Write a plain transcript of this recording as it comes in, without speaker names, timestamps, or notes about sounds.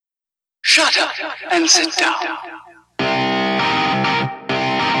Shut up and sit down.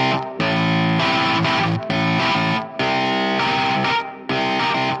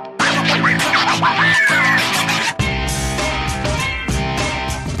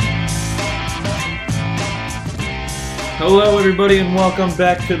 Hello, everybody, and welcome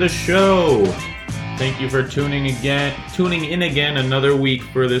back to the show. Thank you for tuning in again another week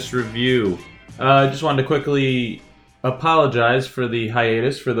for this review. I just wanted to quickly apologize for the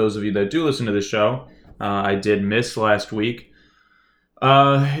hiatus for those of you that do listen to the show. I did miss last week.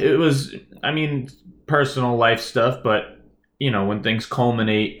 It was, personal life stuff, but, when things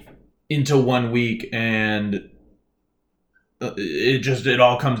culminate into 1 week and it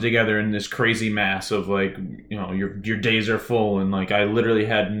all comes together in this crazy mass of your days are full, and I literally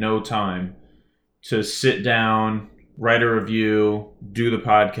had no time to sit down, write a review, do the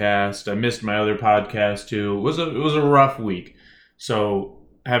podcast. I missed my other podcast too. It was a rough week. So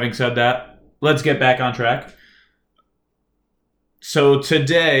having said that, let's get back on track. So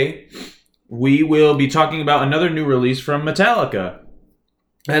today we will be talking about another new release from Metallica.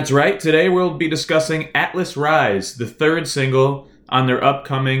 That's right, today we'll be discussing Atlas Rise, the third single on their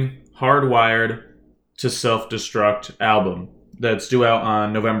upcoming Hardwired to Self-Destruct album that's due out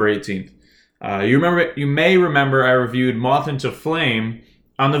on November 18th. You may remember I reviewed Moth into Flame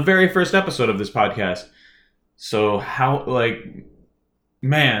on the very first episode of this podcast. So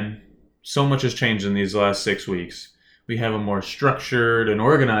so much has changed in these last 6 weeks. We have a more structured and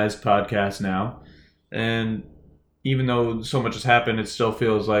organized podcast now, and even though so much has happened, it still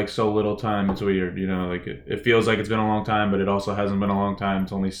feels like so little time. It's weird, it feels like it's been a long time, but it also hasn't been a long time.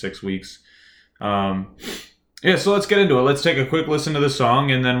 It's only 6 weeks. So let's get into it. Let's take a quick listen to the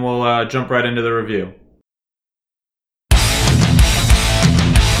song, and then we'll jump right into the review.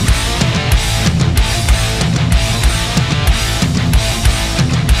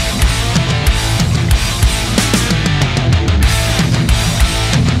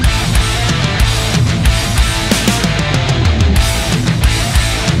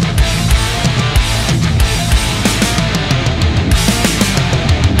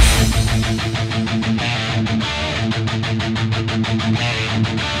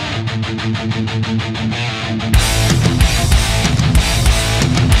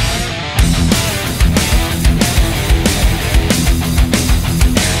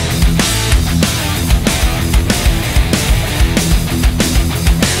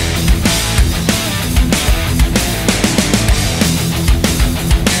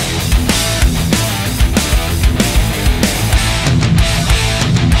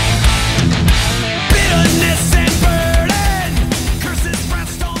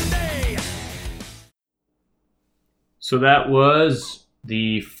 So that was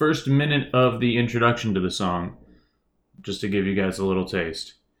the first minute of the introduction to the song, just to give you guys a little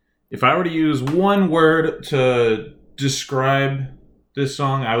taste. If I were to use one word to describe this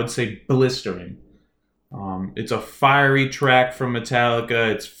song, I would say blistering. It's a fiery track from Metallica.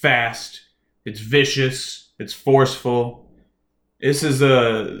 It's fast, it's vicious, it's forceful. This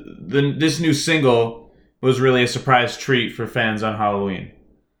new single was really a surprise treat for fans on Halloween.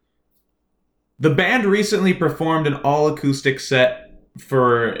 The band recently performed an all-acoustic set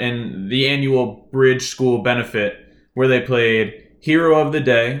in the annual Bridge School benefit, where they played Hero of the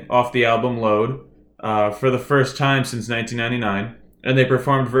Day off the album Load for the first time since 1999, and they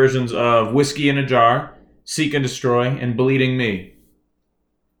performed versions of Whiskey in a Jar, Seek and Destroy, and Bleeding Me.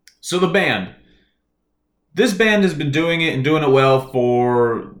 So this band has been doing it and doing it well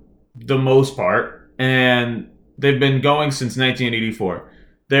for the most part, and they've been going since 1984.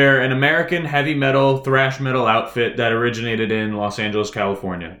 They're an American heavy metal, thrash metal outfit that originated in Los Angeles,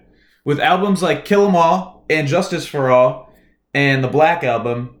 California. With albums like Kill 'Em All and Justice for All and the Black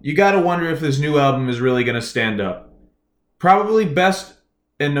Album, you gotta wonder if this new album is really gonna stand up. Probably best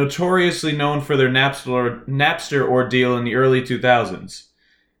and notoriously known for their Napster ordeal in the early 2000s.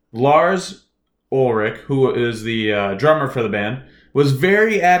 Lars Ulrich, who is the drummer for the band, was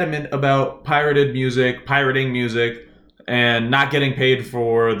very adamant about pirating music, and not getting paid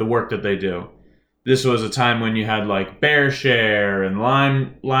for the work that they do. This was a time when you had BearShare and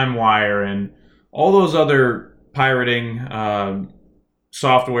LimeWire and all those other pirating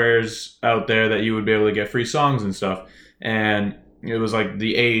softwares out there that you would be able to get free songs and stuff. And it was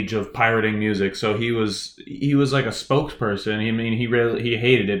the age of pirating music. So he was like a spokesperson. He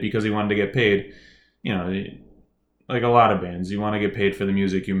hated it because he wanted to get paid. Like a lot of bands, you want to get paid for the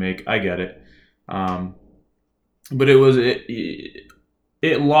music you make. I get it. But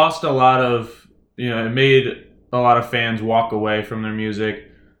it lost a lot of, it made a lot of fans walk away from their music.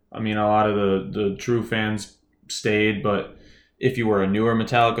 A lot of the true fans stayed, but If you were a newer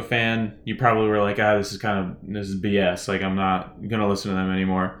Metallica fan, you probably were like, this is BS. Like, I'm not going to listen to them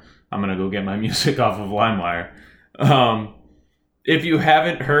anymore. I'm going to go get my music off of LimeWire. If you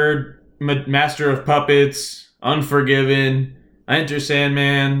haven't heard Master of Puppets, Unforgiven, Enter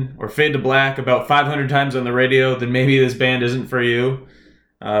Sandman, or Fade to Black about 500 times on the radio, then maybe this band isn't for you.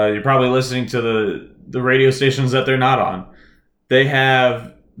 You're probably listening to the radio stations that they're not on.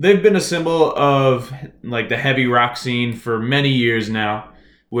 They've been a symbol of like the heavy rock scene for many years now.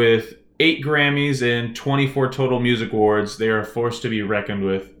 With 8 Grammys and 24 total music awards, they are a force to be reckoned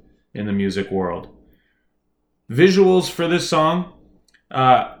with in the music world. Visuals for this song,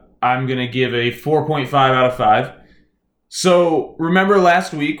 I'm going to give a 4.5 out of 5. So remember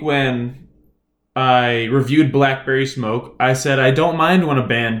last week when I reviewed Blackberry Smoke, I said I don't mind when a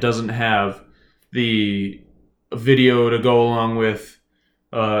band doesn't have the video to go along with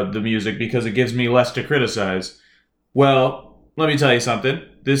the music because it gives me less to criticize. Well, let me tell you something.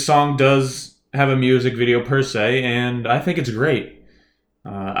 This song does have a music video per se, and I think it's great.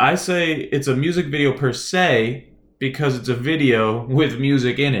 I say it's a music video per se because it's a video with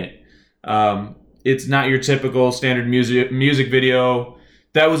music in it. It's not your typical standard music video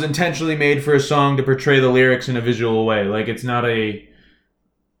that was intentionally made for a song to portray the lyrics in a visual way. Like, it's not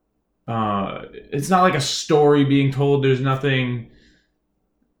like a story being told. There's nothing.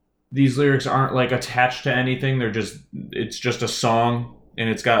 These lyrics aren't like attached to anything. It's just a song, and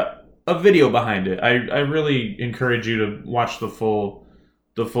it's got a video behind it. I really encourage you to watch the full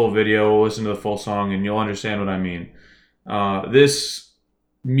video, listen to the full song, and you'll understand what I mean. This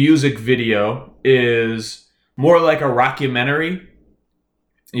music video is more like a rockumentary.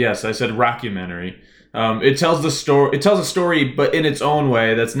 Yes, I said rockumentary. It tells a story, but in its own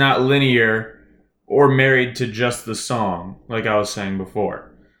way that's not linear or married to just the song, like I was saying before.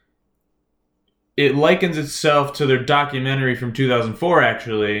 It likens itself to their documentary from 2004,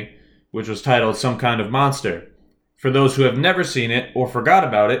 actually, which was titled Some Kind of Monster. For those who have never seen it or forgot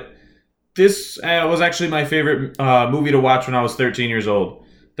about it, this was actually my favorite movie to watch when I was 14 years old.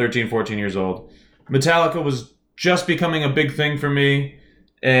 Metallica was just becoming a big thing for me,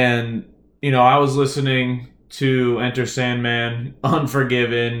 and, I was listening to Enter Sandman,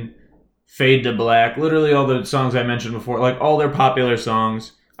 Unforgiven, Fade to Black, literally all the songs I mentioned before, like all their popular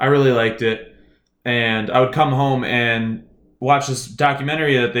songs. I really liked it. And I would come home and watch this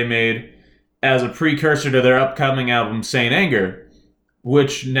documentary that they made as a precursor to their upcoming album, Saint Anger,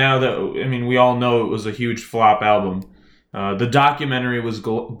 which we all know it was a huge flop album. The documentary was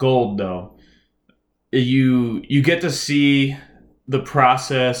gold, though. You get to see the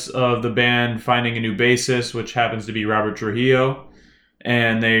process of the band finding a new bassist, which happens to be Robert Trujillo,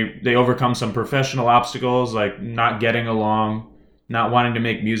 and they overcome some professional obstacles like not getting along, not wanting to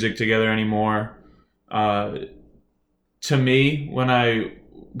make music together anymore. To me, when I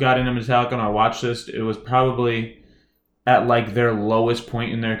got into Metallica and I watched this, it was probably at like their lowest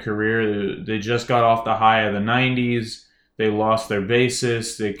point in their career. They just got off the high of the 90s. They lost their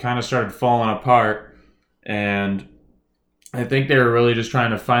bassist. They kind of started falling apart. And I think they were really just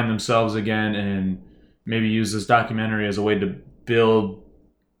trying to find themselves again and maybe use this documentary as a way to build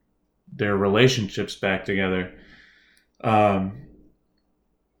their relationships back together.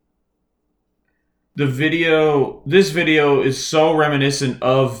 This video is so reminiscent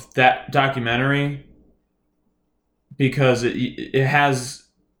of that documentary because it has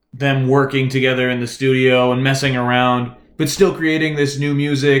them working together in the studio and messing around, but still creating this new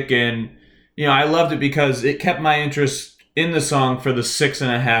music. And, I loved it because it kept my interest in the song for the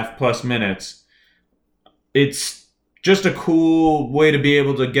 6.5+ minutes. It's just a cool way to be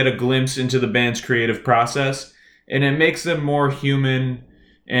able to get a glimpse into the band's creative process, and it makes them more human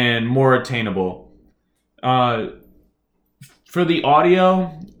and more attainable. For the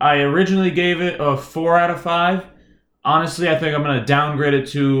audio, I originally gave it a 4 out of 5. Honestly, I think I'm going to downgrade it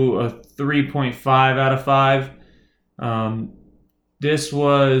to a 3.5 out of 5. This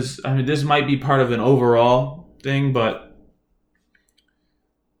might be part of an overall thing, but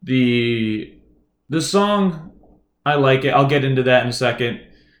the song, I like it. I'll get into that in a second.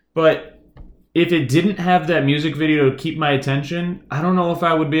 But if it didn't have that music video to keep my attention, I don't know if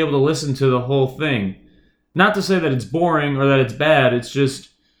I would be able to listen to the whole thing. Not to say that it's boring or that it's bad, it's just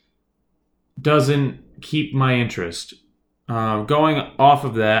doesn't keep my interest. Going off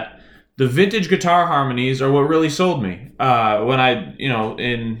of that, the vintage guitar harmonies are what really sold me. When I,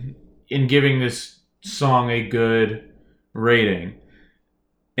 in giving this song a good rating.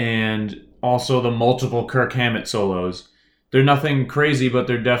 And also the multiple Kirk Hammett solos. They're nothing crazy, but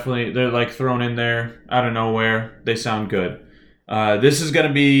they're like thrown in there out of nowhere. They sound good. This is going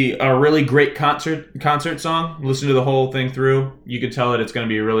to be a really great concert song. Listen to the whole thing through. You can tell that it's going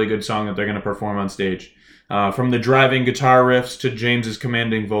to be a really good song that they're going to perform on stage. From the driving guitar riffs to James's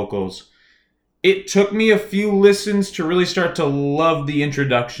commanding vocals. It took me a few listens to really start to love the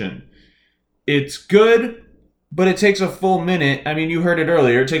introduction. It's good, but it takes a full minute. I mean, you heard it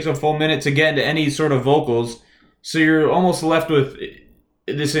earlier. It takes a full minute to get into any sort of vocals. So you're almost left with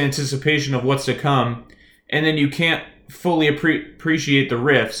this anticipation of what's to come. And then you can't fully appreciate the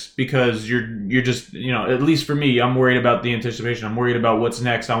riffs because you're just, at least for me, I'm worried about the anticipation. I'm worried about what's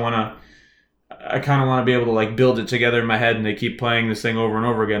next. I kind of want to be able to like build it together in my head, and they keep playing this thing over and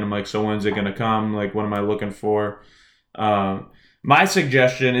over again. I'm like, so when's it going to come? Like, what am I looking for? My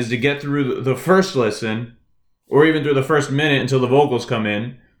suggestion is to get through the first listen, or even through the first minute until the vocals come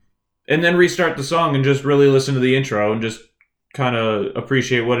in, and then restart the song and just really listen to the intro and just kind of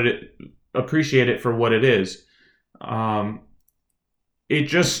appreciate it for what it is. It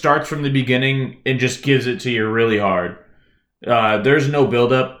just starts from the beginning and just gives it to you really hard. There's no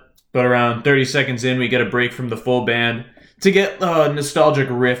build-up. But around 30 seconds in, we get a break from the full band to get a nostalgic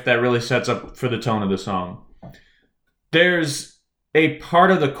riff that really sets up for the tone of the song. There's a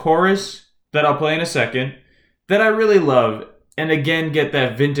part of the chorus that I'll play in a second that I really love, and again get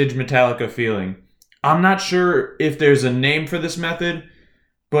that vintage Metallica feeling. I'm not sure if there's a name for this method,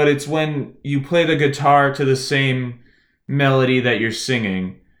 but it's when you play the guitar to the same melody that you're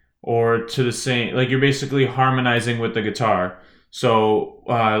singing, or to the same, like you're basically harmonizing with the guitar. So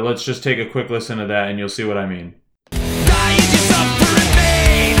let's just take a quick listen to that and you'll see what I mean.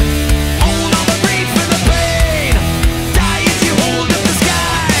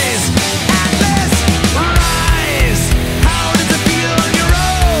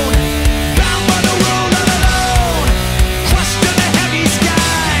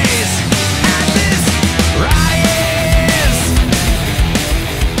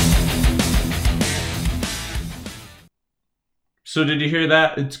 So did you hear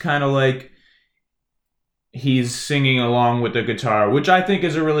that? It's kind of like he's singing along with the guitar, which I think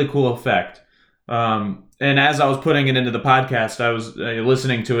is a really cool effect. And as I was putting it into the podcast, I was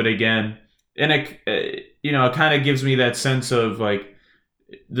listening to it again, and it kind of gives me that sense of like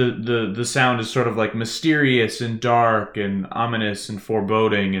the sound is sort of like mysterious and dark and ominous and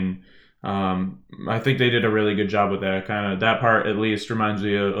foreboding, and I think they did a really good job with that. Kind of that part at least reminds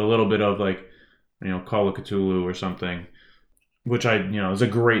me a little bit of like Call of Cthulhu or something. Which is a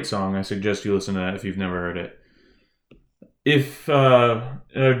great song. I suggest you listen to that if you've never heard it. If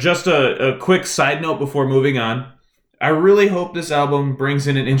just a quick side note before moving on, I really hope this album brings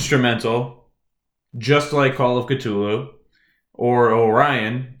in an instrumental, just like Call of Cthulhu or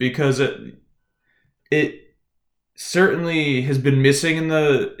Orion, because it certainly has been missing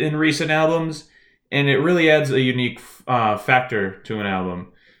in recent albums, and it really adds a unique factor to an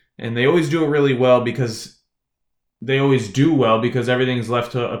album. And they always do it really well because everything's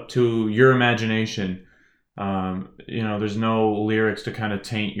left up to your imagination. There's no lyrics to kind of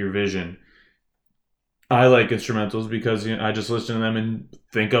taint your vision. I like instrumentals because I just listen to them and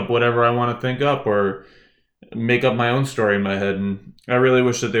think up whatever I want to think up or make up my own story in my head. And I really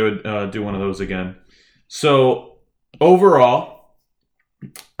wish that they would do one of those again. So overall,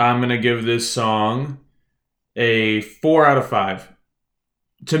 I'm going to give this song a 4 out of 5.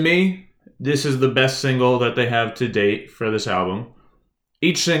 To me, this is the best single that they have to date for this album.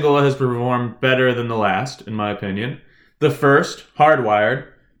 Each single has performed better than the last, in my opinion. The first, Hardwired,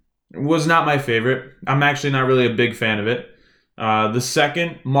 was not my favorite. I'm actually not really a big fan of it. The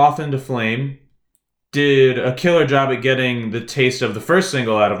second, Moth into Flame, did a killer job at getting the taste of the first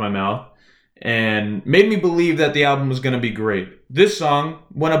single out of my mouth and made me believe that the album was going to be great. This song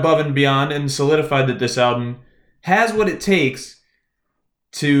went above and beyond and solidified that this album has what it takes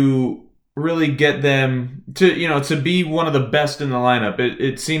to really get them to be one of the best in the lineup.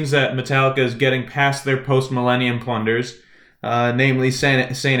 It seems that Metallica is getting past their post-millennium plunders, namely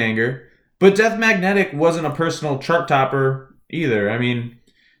Saint Anger. But Death Magnetic wasn't a personal chart topper either. I mean,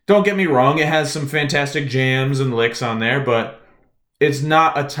 don't get me wrong, it has some fantastic jams and licks on there, but it's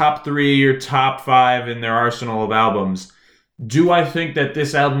not a top 3 or top 5 in their arsenal of albums. Do I think that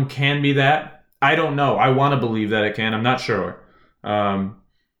this album can be that? I don't know. I want to believe that it can. I'm not sure.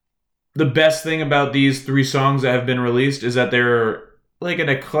 The best thing about these 3 songs that have been released is that they're like an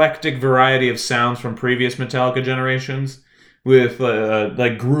eclectic variety of sounds from previous Metallica generations, with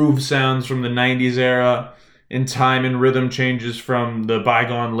like groove sounds from the 90s era and time and rhythm changes from the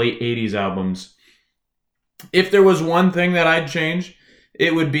bygone late 80s albums. If there was one thing that I'd change,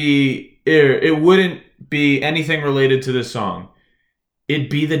 it wouldn't be anything related to this song. It'd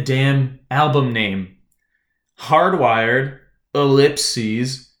be the damn album name. Hardwired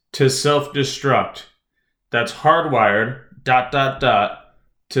ellipses to self-destruct. That's hardwired ...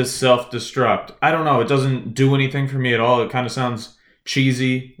 to self-destruct. I don't know. It doesn't do anything for me at all. It kind of sounds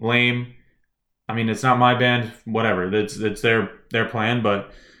cheesy, lame. I mean, it's not my band. Whatever. It's their plan,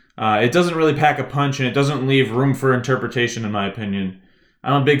 but it doesn't really pack a punch, and it doesn't leave room for interpretation, in my opinion.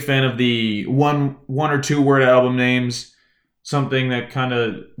 I'm a big fan of the one or two word album names. Something that kind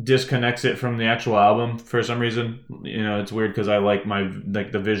of disconnects it from the actual album for some reason. You know, it's weird because I like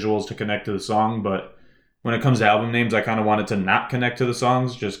the visuals to connect to the song, but when it comes to album names, I kind of want it to not connect to the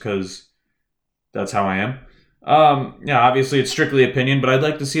songs just because that's how I am. Yeah, obviously it's strictly opinion, but I'd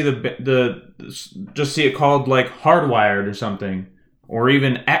like to see just see it called like Hardwired or something, or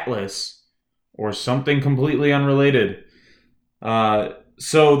even Atlas, or something completely unrelated.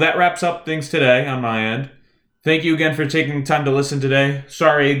 So that wraps up things today on my end. Thank you again for taking the time to listen today.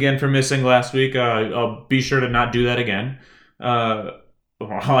 Sorry again for missing last week. I'll be sure to not do that again. I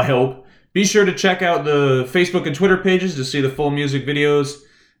hope. Be sure to check out the Facebook and Twitter pages to see the full music videos.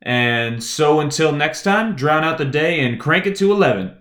 And so until next time, drown out the day and crank it to 11.